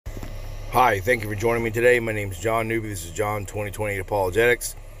Hi, thank you for joining me today. My name is John Newby. This is John 2028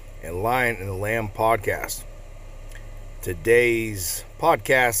 Apologetics and Lion and the Lamb podcast. Today's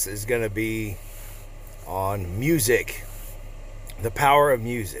podcast is going to be on music, the power of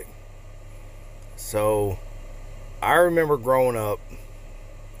music. So, I remember growing up,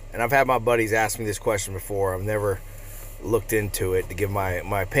 and I've had my buddies ask me this question before. I've never looked into it to give my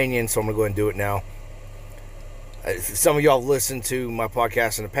opinion, so I'm going to go ahead and do it now. Some of y'all have listened to my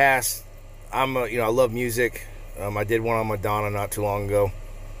podcast in the past. I love music. I did one on Madonna not too long ago.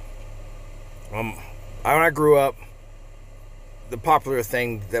 When I grew up, the popular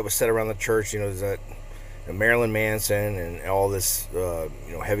thing that was said around the church, is that Marilyn Manson and all this,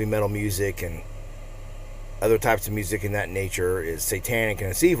 heavy metal music and other types of music in that nature is satanic and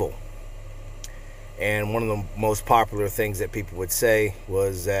it's evil. And one of the most popular things that people would say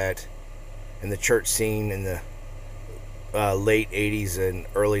was that in the church scene in the late 80s and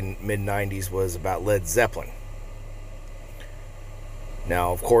early mid-90s was about Led Zeppelin.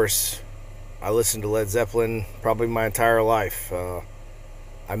 Now, of course, I listened to Led Zeppelin probably my entire life.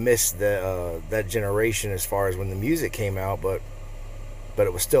 I missed that generation as far as when the music came out, but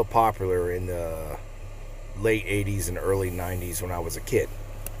it was still popular in the late 80s and early 90s when I was a kid.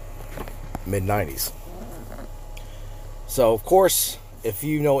 Mid-90s. So, of course, if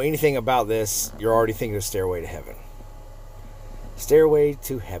you know anything about this, you're already thinking of Stairway to Heaven. Stairway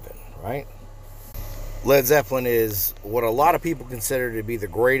to Heaven, right? Led Zeppelin is what a lot of people consider to be the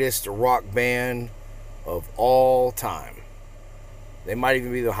greatest rock band of all time. They might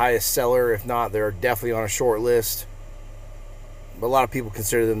even be the highest seller. If not, they're definitely on a short list. But a lot of people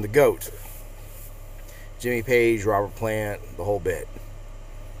consider them the GOAT. Jimmy Page, Robert Plant, the whole bit.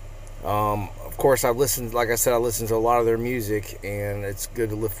 Of course, I've listened, like I said, I listen to a lot of their music, and it's good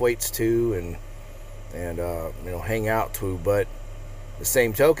to lift weights to and hang out to, but the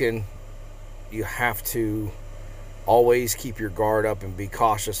same token, you have to always keep your guard up and be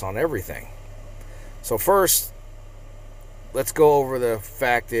cautious on everything. So first, let's go over the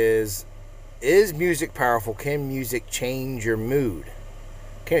fact is music powerful? Can music change your mood?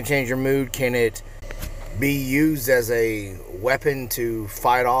 Can it change your mood? Can it be used as a weapon to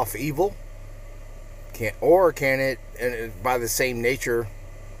fight off evil? Can it, and by the same nature,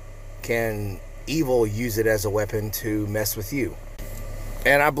 can evil use it as a weapon to mess with you?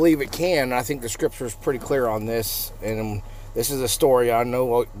 And I believe it can. I think the scripture is pretty clear on this. And this is a story. I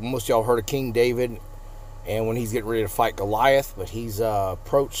know most of y'all heard of King David, and when he's getting ready to fight Goliath, but he's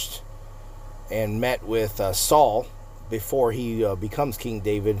approached and met with Saul before he becomes King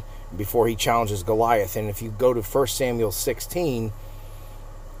David, before he challenges Goliath. And if you go to 1 Samuel 16,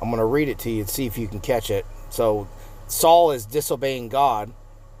 I'm going to read it to you and see if you can catch it. So Saul is disobeying God,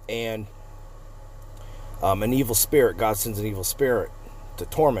 and an evil spirit, God sends an evil spirit to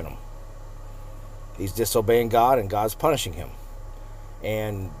torment him. He's disobeying God, and God's punishing him.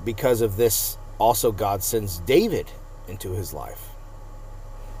 And because of this, also God sends David into his life.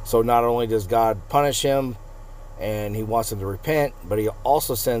 So not only does God punish him and he wants him to repent, but he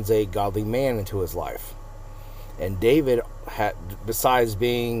also sends a godly man into his life. And David, besides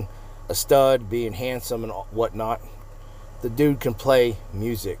being a stud, being handsome and whatnot, the dude can play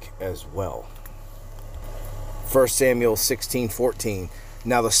music as well. 1 Samuel 16:14.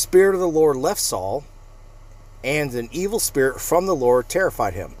 Now the Spirit of the Lord left Saul, and an evil spirit from the Lord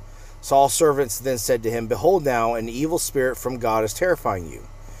terrified him. Saul's servants then said to him, Behold now, an evil spirit from God is terrifying you.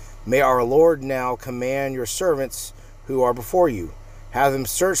 May our Lord now command your servants who are before you. Have them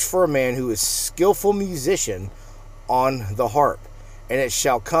search for a man who is skillful musician on the harp. And it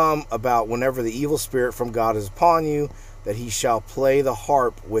shall come about whenever the evil spirit from God is upon you, that he shall play the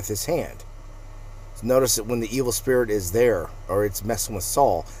harp with his hand. Notice that when the evil spirit is there, or it's messing with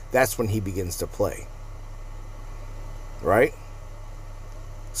Saul, that's when he begins to play. Right?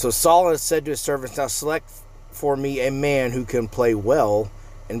 So Saul has said to his servants, Now select for me a man who can play well,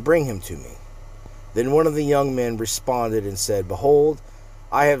 and bring him to me. Then one of the young men responded and said, Behold,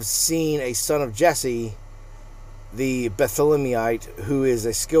 I have seen a son of Jesse, the Bethlehemite, who is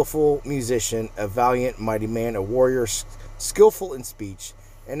a skillful musician, a valiant, mighty man, a warrior, skillful in speech,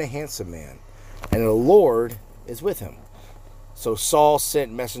 and a handsome man. And the Lord is with him. So Saul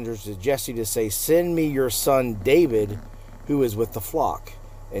sent messengers to Jesse to say, Send me your son David, who is with the flock.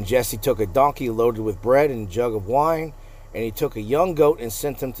 And Jesse took a donkey loaded with bread and a jug of wine, and he took a young goat and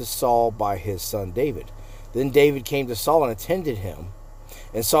sent them to Saul by his son David. Then David came to Saul and attended him,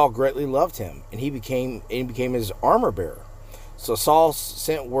 and Saul greatly loved him, and he became his armor bearer. So Saul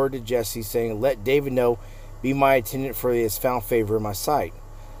sent word to Jesse, saying, Let David know, be my attendant, for he has found favor in my sight.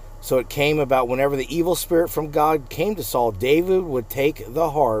 So it came about whenever the evil spirit from God came to Saul, David would take the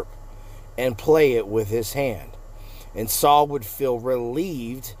harp and play it with his hand. And Saul would feel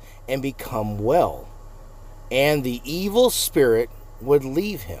relieved and become well. And the evil spirit would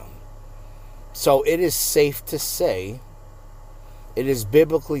leave him. So it is safe to say, it is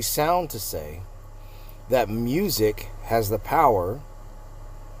biblically sound to say, that music has the power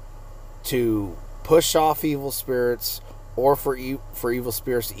to push off evil spirits, or for evil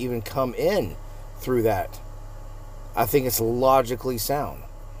spirits to even come in through that. I think it's logically sound.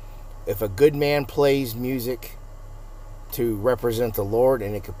 If a good man plays music to represent the Lord,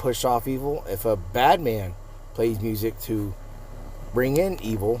 and it could push off evil, if a bad man plays music to bring in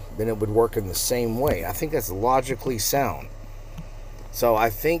evil, then it would work in the same way. I think that's logically sound. So I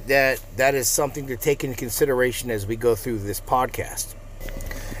think that is something to take into consideration as we go through this podcast.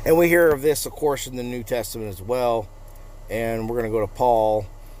 And we hear of this, of course, in the New Testament as well. And we're going to go to Paul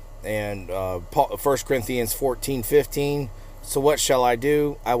and 1 Corinthians 14:15. So what shall I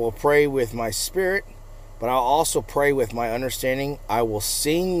do? I will pray with my spirit, but I'll also pray with my understanding. I will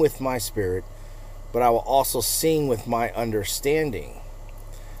sing with my spirit, but I will also sing with my understanding.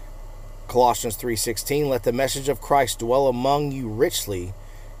 Colossians 3:16, let the message of Christ dwell among you richly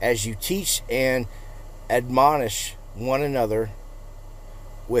as you teach and admonish one another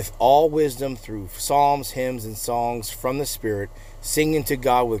with all wisdom through psalms, hymns, and songs from the Spirit, singing to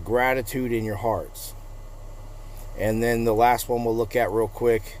God with gratitude in your hearts. And then the last one we'll look at real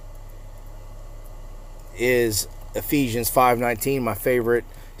quick is Ephesians 5:19, my favorite,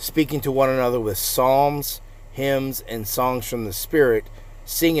 speaking to one another with psalms, hymns, and songs from the Spirit,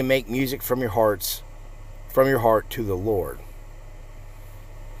 sing and make music from your heart to the Lord.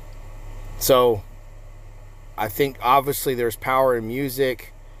 So I think obviously there's power in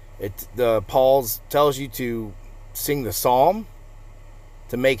music. Paul tells you to sing the psalm,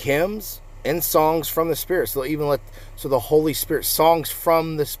 to make hymns and songs from the Spirit. So the Holy Spirit, songs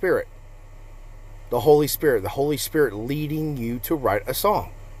from the Spirit. The Holy Spirit leading you to write a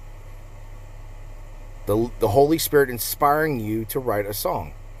song. The Holy Spirit inspiring you to write a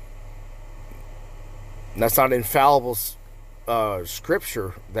song. And that's not infallible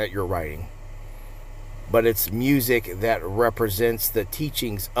scripture that you're writing, but it's music that represents the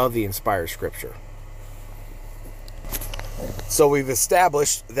teachings of the inspired scripture. So we've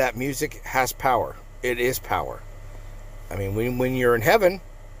established that music has power. It is power. I mean, when you're in heaven,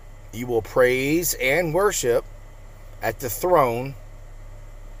 you will praise and worship at the throne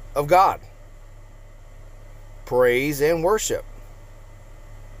of God. Praise and worship.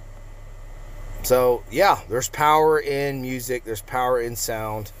 So, yeah, there's power in music. There's power in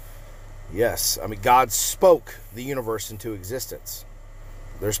sound. Yes, I mean, God spoke the universe into existence.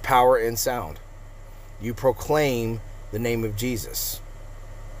 There's power in sound. You proclaim the name of Jesus.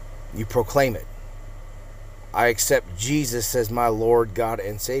 You proclaim it. I accept Jesus as my Lord, God,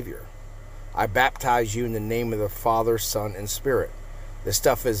 and Savior. I baptize you in the name of the Father, Son, and Spirit. This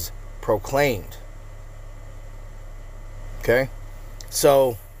stuff is proclaimed. Okay?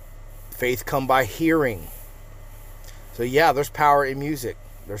 So, faith come by hearing. So, yeah, there's power in music.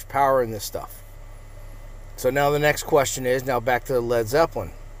 There's power in this stuff. So now the next question is, now back to Led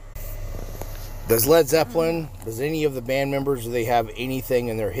Zeppelin. Does any of the band members, do they have anything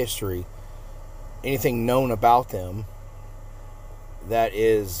in their history, anything known about them that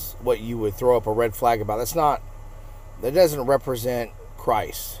is what you would throw up a red flag about? That doesn't represent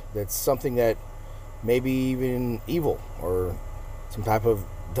Christ. That's something that maybe even evil or some type of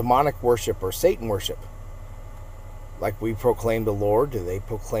demonic worship or Satan worship. Like we proclaim the Lord, do they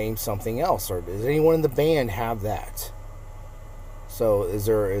proclaim something else? Or does anyone in the band have that? So is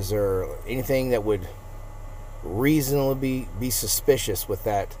there anything that would reasonably be suspicious with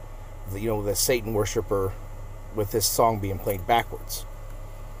that, the Satan worshiper with this song being played backwards?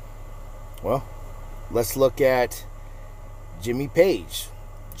 Well, let's look at Jimmy Page.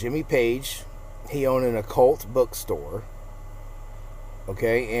 Jimmy Page, he owned an occult bookstore.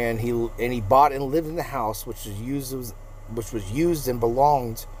 Okay, and he bought and lived in the house which was used and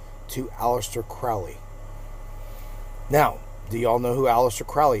belonged to Aleister Crowley. Now, do y'all know who Aleister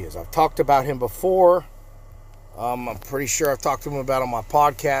Crowley is? I've talked about him before. I'm pretty sure I've talked to him about on my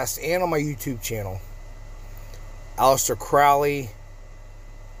podcast and on my YouTube channel. Aleister Crowley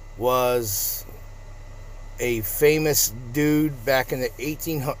was a famous dude back in the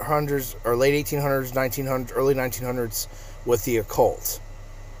 1800s or late 1800s, 1900s, early 1900s with the occult.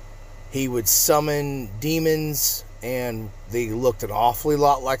 He would summon demons, and they looked an awfully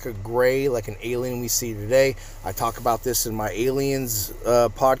lot like a gray, like an alien we see today. I talk about this in my aliens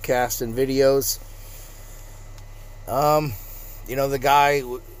podcast and videos. The guy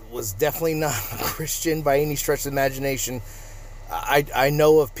was definitely not a Christian by any stretch of the imagination. I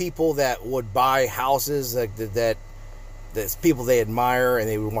know of people that would buy houses that's people they admire and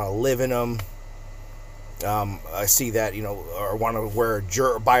they would want to live in them. I see that, or want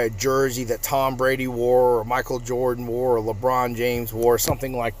to buy a jersey that Tom Brady wore, or Michael Jordan wore, or LeBron James wore,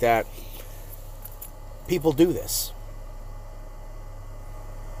 something like that. People do this.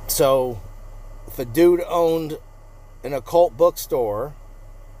 So, if a dude owned an occult bookstore,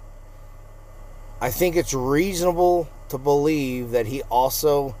 I think it's reasonable to believe that he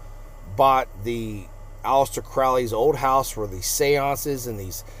also bought the Aleister Crowley's old house where these seances and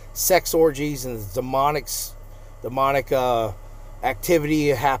these sex orgies and the demonic activity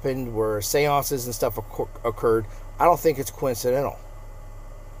happened, where seances and stuff occurred. I don't think it's coincidental.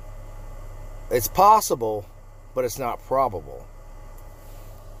 It's possible, but it's not probable.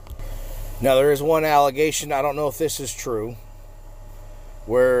 Now, there is one allegation, I don't know if this is true,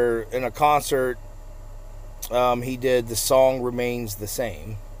 where in a concert, he did The Song Remains the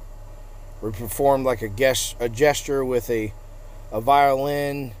Same, where he performed like a gesture with a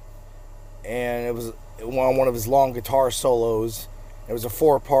violin, and it was on one of his long guitar solos. It was a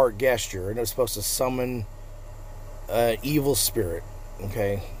 4-part gesture, and it was supposed to summon an evil spirit.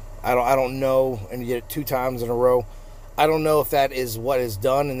 Okay, I don't know, and he did it 2 times in a row. I don't know if that is what is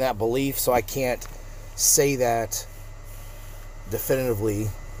done in that belief, so I can't say that definitively.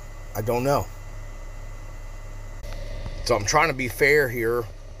 I don't know. So I'm trying to be fair here.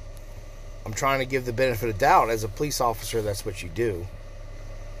 I'm trying to give the benefit of doubt. As a police officer, that's what you do.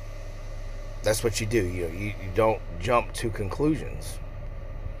 That's what you do. You don't jump to conclusions,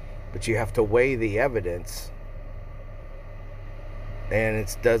 but you have to weigh the evidence. And it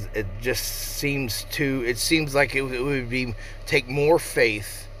seems like it would take more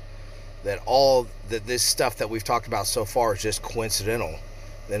faith that this stuff that we've talked about so far is just coincidental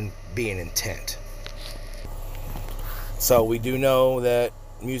than being intent. So we do know that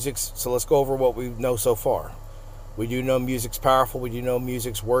so let's go over what we know so far. We do know music's powerful. We do know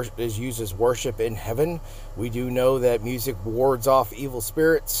music's is used as worship in heaven. We do know that music wards off evil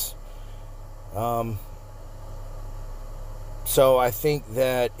spirits. So I think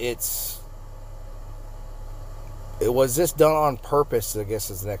that was this done on purpose, I guess,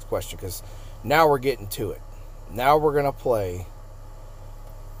 is the next question, because now we're getting to it. Now we're going to play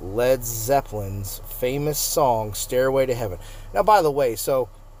Led Zeppelin's famous song, Stairway to Heaven. Now, by the way, so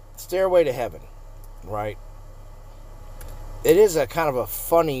Stairway to Heaven, right? It is a kind of a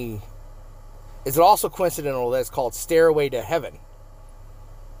funny... Is it also coincidental that it's called Stairway to Heaven?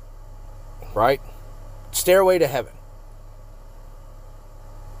 Right? Stairway to Heaven.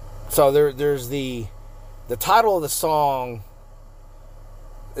 So there's the title of the song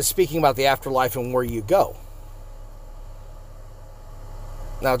is speaking about the afterlife and where you go.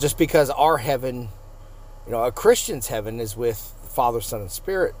 Now, just because our heaven, a Christian's heaven is with Father, Son, and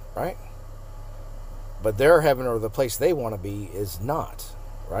Spirit, right? But their heaven, or the place they want to be, is not,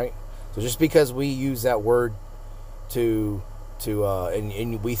 right? So just because we use that word and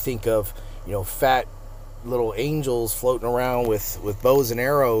we think of, fat little angels floating around with bows and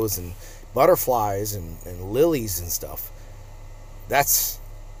arrows and butterflies and lilies and stuff, that's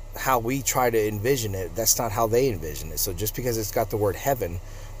how we try to envision it. That's not how they envision it. So just because it's got the word heaven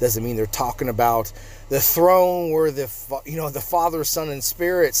doesn't mean they're talking about the throne where the Father, Son, and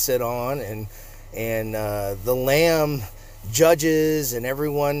Spirit sit on, and the Lamb judges, and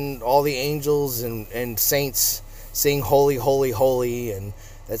everyone, all the angels and saints sing holy, holy, holy. And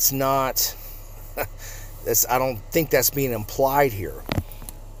that's not I don't think that's being implied here.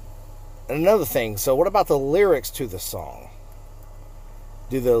 And another thing, so what about the lyrics to the song?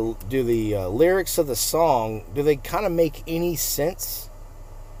 Do the lyrics of the song, do they kind of make any sense?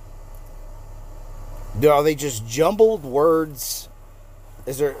 Are they just jumbled words?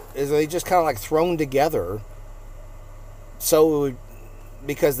 Is they just kind of like thrown together? So it would,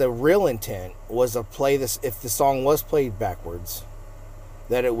 because the real intent was to play this, if the song was played backwards,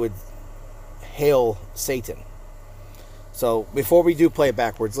 that it would hail Satan. So before we do play it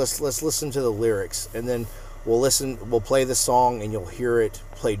backwards, let's listen to the lyrics, and then we'll play the song, and you'll hear it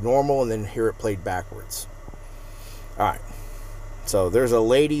played normal and then hear it played backwards. Alright. So there's a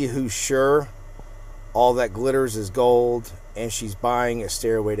lady who's sure all that glitters is gold, and she's buying a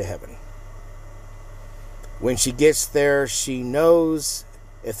stairway to heaven. When she gets there, she knows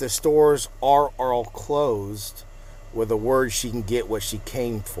if the stores are all closed, with a word she can get what she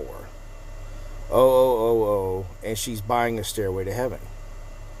came for. Oh, and she's buying a stairway to heaven.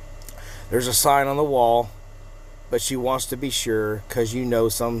 There's a sign on the wall, but she wants to be sure, because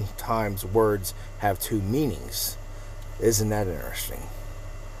sometimes words have 2 meanings. Isn't that interesting?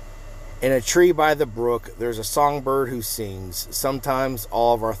 In a tree by the brook, there's a songbird who sings. Sometimes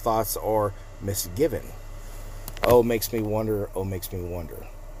all of our thoughts are misgiven. Oh, makes me wonder. Oh, makes me wonder.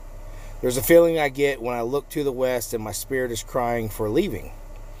 There's a feeling I get when I look to the west and my spirit is crying for leaving.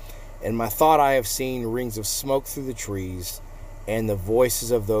 In my thought I have seen rings of smoke through the trees and the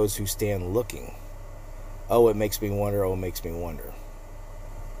voices of those who stand looking. Oh, it makes me wonder. Oh, it makes me wonder.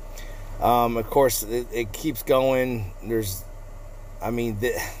 Of course, it keeps going.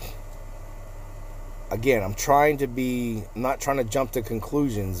 Again, I'm not trying to jump to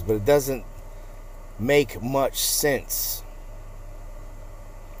conclusions, but it doesn't make much sense.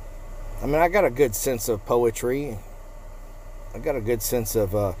 I mean, I got a good sense of poetry. I got a good sense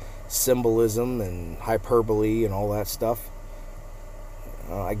of symbolism and hyperbole and all that stuff.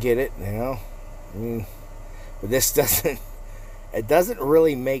 I get it, you know. I mean, but this doesn't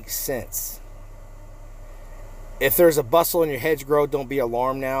really make sense. If there's a bustle in your hedgerow, don't be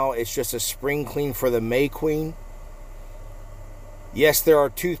alarmed now. It's just a spring clean for the May Queen. Yes, there are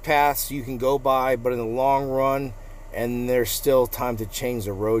toothpaths you can go by, but in the long run, and there's still time to change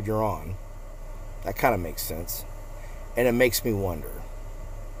the road you're on. That kind of makes sense. And it makes me wonder.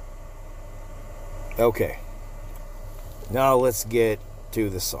 Okay. Now let's get to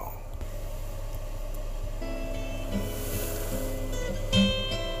the song.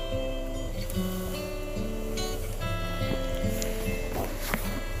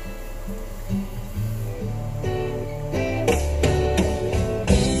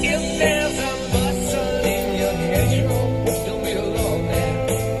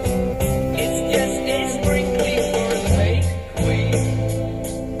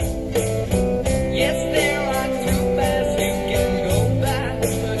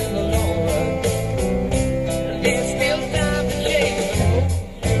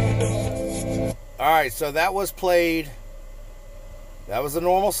 Alright, so that was played. That was a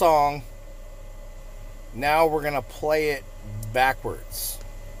normal song. Now we're going to play it backwards.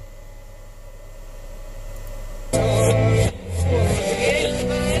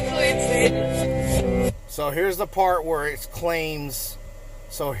 So here's the part where it claims,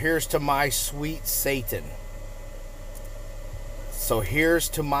 so here's to my sweet Satan. So here's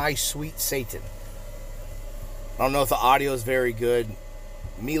to my sweet Satan. I don't know if the audio is very good.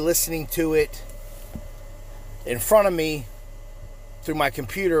 Me listening to it in front of me through my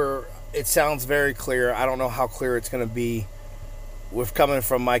computer, it sounds very clear. I don't know how clear it's going to be with coming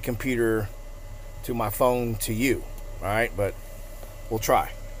from my computer to my phone to you. All right, but we'll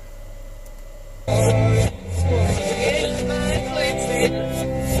try.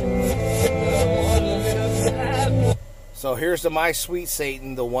 So here's to my sweet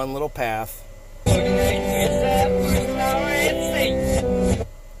Satan, the one little path,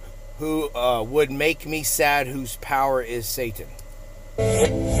 who would make me sad, whose power is Satan.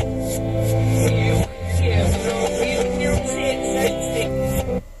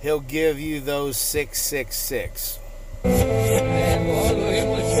 He'll give you those 666.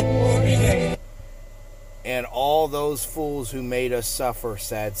 And all those fools who made us suffer,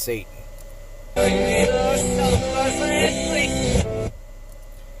 sad Satan.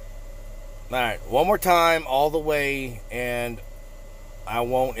 Alright, one more time, all the way, and I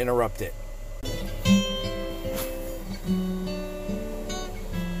won't interrupt it.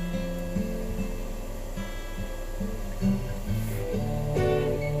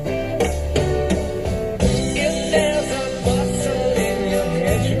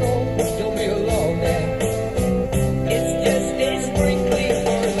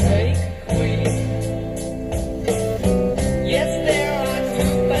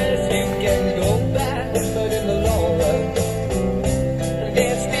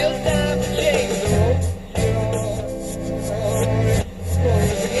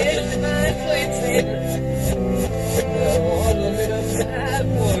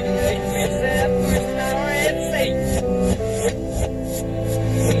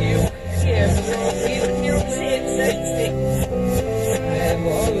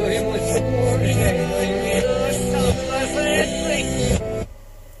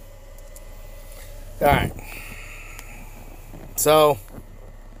 Alright. So,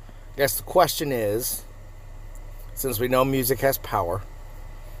 I guess the question is, since we know music has power,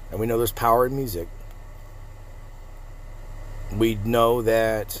 and we know there's power in music, we know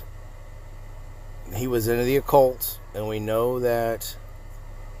that he was into the occult, and we know that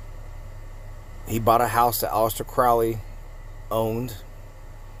he bought a house that Aleister Crowley owned,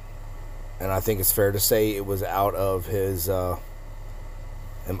 and I think it's fair to say it was out of his him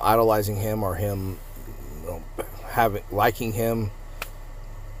idolizing him, or him liking him.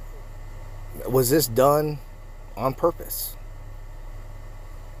 Was this done on purpose?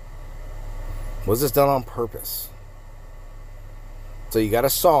 Was this done on purpose? So you got a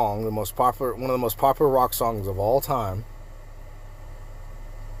song, one of the most popular rock songs of all time,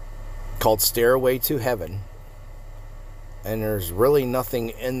 called Stairway to Heaven. And there's really nothing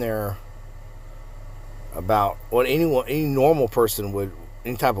in there about what any normal person would,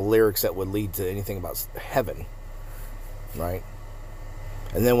 any type of lyrics that would lead to anything about heaven, right?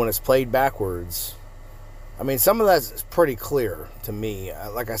 And then when it's played backwards, I mean, some of that's pretty clear to me.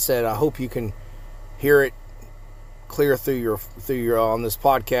 Like I said, I hope you can hear it clear through your on this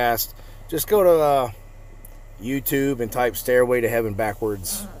podcast. Just go to YouTube and type "Stairway to Heaven"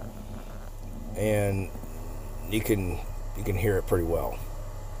 backwards, and you can hear it pretty well.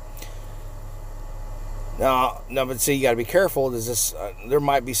 Now, but see, you got to be careful. There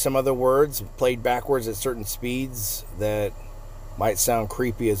might be some other words played backwards at certain speeds that might sound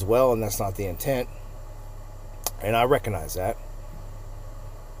creepy as well, and that's not the intent. And I recognize that.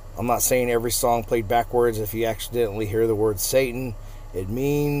 I'm not saying every song played backwards, if you accidentally hear the word Satan, it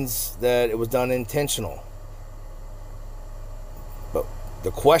means that it was done intentional. But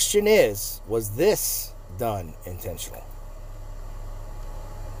the question is, was this done intentional?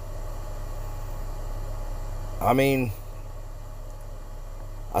 I mean,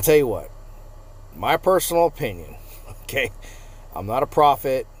 I'll tell you what, my personal opinion, okay, I'm not a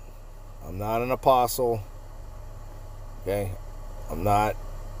prophet, I'm not an apostle, okay, I'm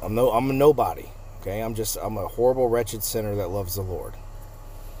a nobody, okay, I'm a horrible, wretched sinner that loves the Lord.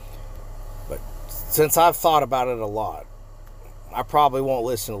 But since I've thought about it a lot, I probably won't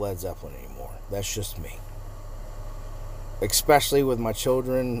listen to Led Zeppelin anymore. That's just me. Especially with my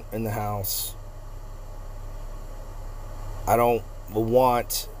children in the house. I don't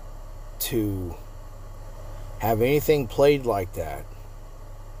want to have anything played like that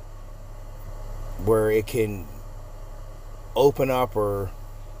where it can open up or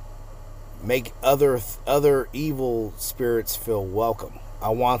make other evil spirits feel welcome. I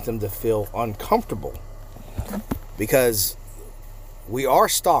want them to feel uncomfortable, because we are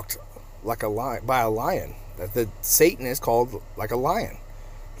stalked like a lion, by a lion. That Satan is called like a lion.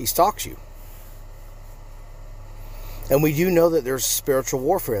 He stalks you. And we do know that there's spiritual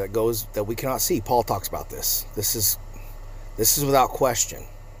warfare that we cannot see. Paul talks about this. This is without question.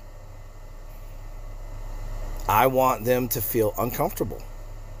 I want them to feel uncomfortable.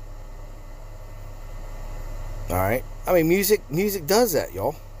 All right? I mean, music does that,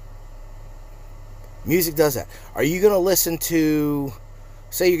 y'all. Music does that. Are you going to listen to,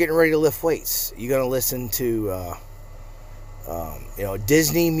 say you're getting ready to lift weights, you're going to listen to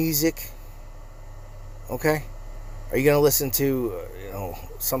Disney music? Okay? Are you going to listen to,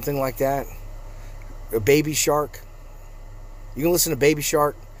 something like that? A Baby Shark? You can listen to Baby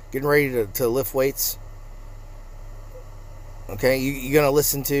Shark getting ready to lift weights? Okay? You're going to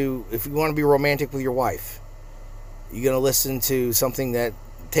listen to, if you want to be romantic with your wife, you're going to listen to something that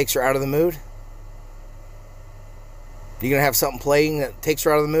takes her out of the mood? You're going to have something playing that takes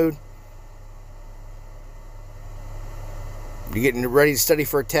her out of the mood? You're getting ready to study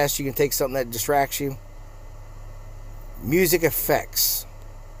for a test, you can take something that distracts you? Music affects.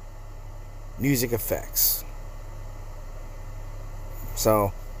 Music affects.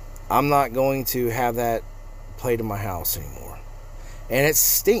 So, I'm not going to have that played in my house anymore. And it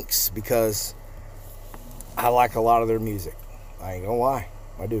stinks, because I like a lot of their music. I ain't gonna lie.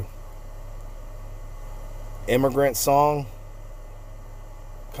 I do. Immigrant Song,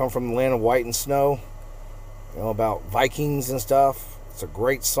 come from the land of white and snow, about Vikings and stuff. It's a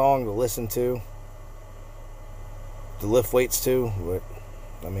great song to listen to lift weights to. But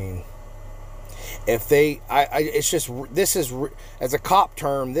I mean, if they, it's just, this is, as a cop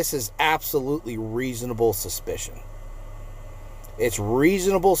term, this is absolutely reasonable suspicion. It's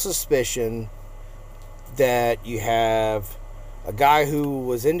reasonable suspicion that you have a guy who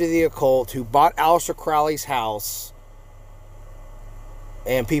was into the occult, who bought Aleister Crowley's house,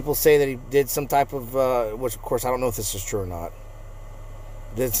 and people say that he did some type of, which of course I don't know if this is true or not,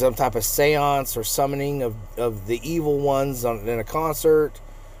 did some type of seance or summoning of the evil ones in a concert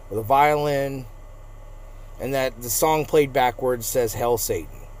with a violin, and that the song played backwards says "Hail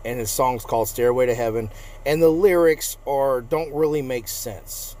Satan," and his song's called "Stairway to Heaven," and the lyrics don't really make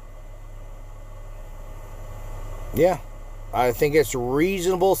sense. Yeah, I think it's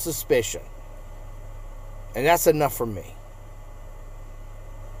reasonable suspicion, and that's enough for me.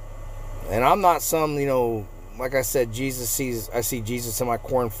 And I'm not some, like I said, I see Jesus in my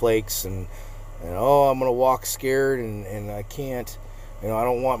cornflakes, and I'm going to walk scared, and I can't, I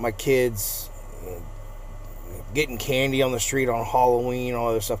don't want my kids getting candy on the street on Halloween, all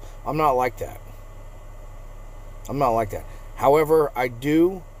other stuff. I'm not like that. However, I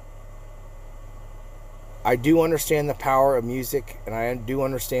do I do understand the power of music, and I do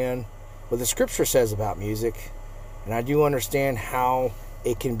understand what the scripture says about music, and I do understand how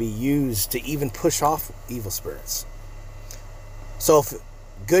it can be used to even push off evil spirits. So if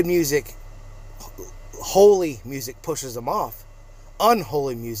good music, holy music pushes them off,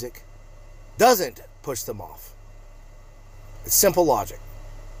 unholy music doesn't push them off. It's simple logic.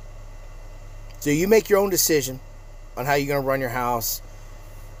 So you make your own decision on how you're going to run your house.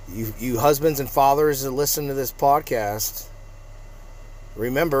 You husbands and fathers that listen to this podcast,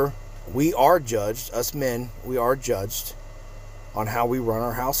 remember, we are judged, us men, we are judged on how we run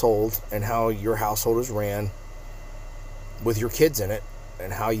our household and how your household is ran with your kids in it,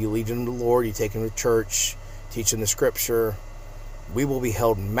 and how you lead them to the Lord, you take them to church, teach them the scripture. We will be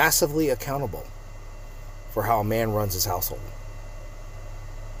held massively accountable for how a man runs his household.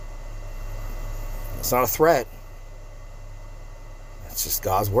 It's not a threat. It's just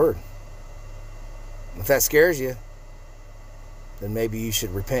God's word. If that scares you, then maybe you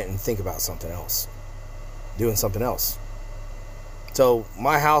should repent and think about something else. Doing something else. So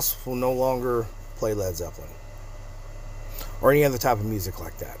my house will no longer play Led Zeppelin or any other type of music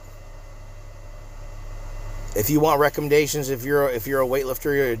like that. If you want recommendations, if you're a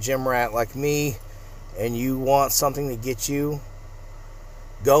weightlifter, you're a gym rat like me, and you want something to get you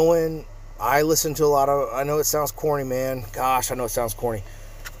going, I listen to a lot of, I know it sounds corny, man. Gosh, I know it sounds corny.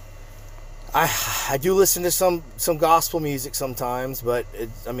 I do listen to some gospel music sometimes, but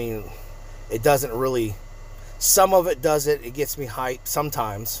it doesn't really, some of it does it. It gets me hyped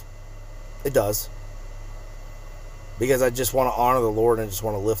sometimes. It does. Because I just want to honor the Lord and I just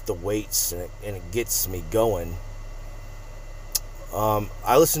want to lift the weights, and it gets me going.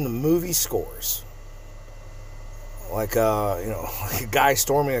 I listen to movie scores. Like like a guy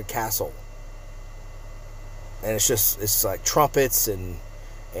storming a castle. And it's like trumpets and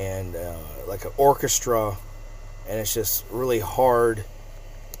like an orchestra, and it's just really hard,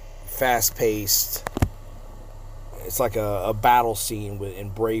 fast-paced. It's like a battle scene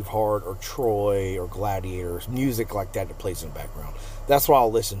in Braveheart or Troy or Gladiators, music like that plays in the background. That's what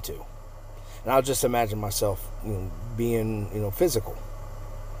I'll listen to, and I'll just imagine myself, being, physical.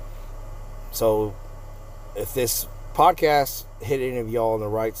 So, if this podcast hit any of y'all in the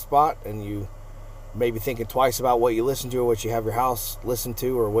right spot, and you maybe thinking twice about what you listen to or what you have your house listen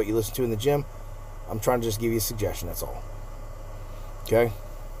to or what you listen to in the gym, I'm trying to just give you a suggestion, that's all. Okay?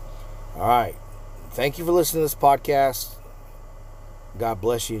 Alright. Thank you for listening to this podcast. God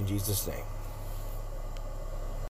bless you in Jesus' name.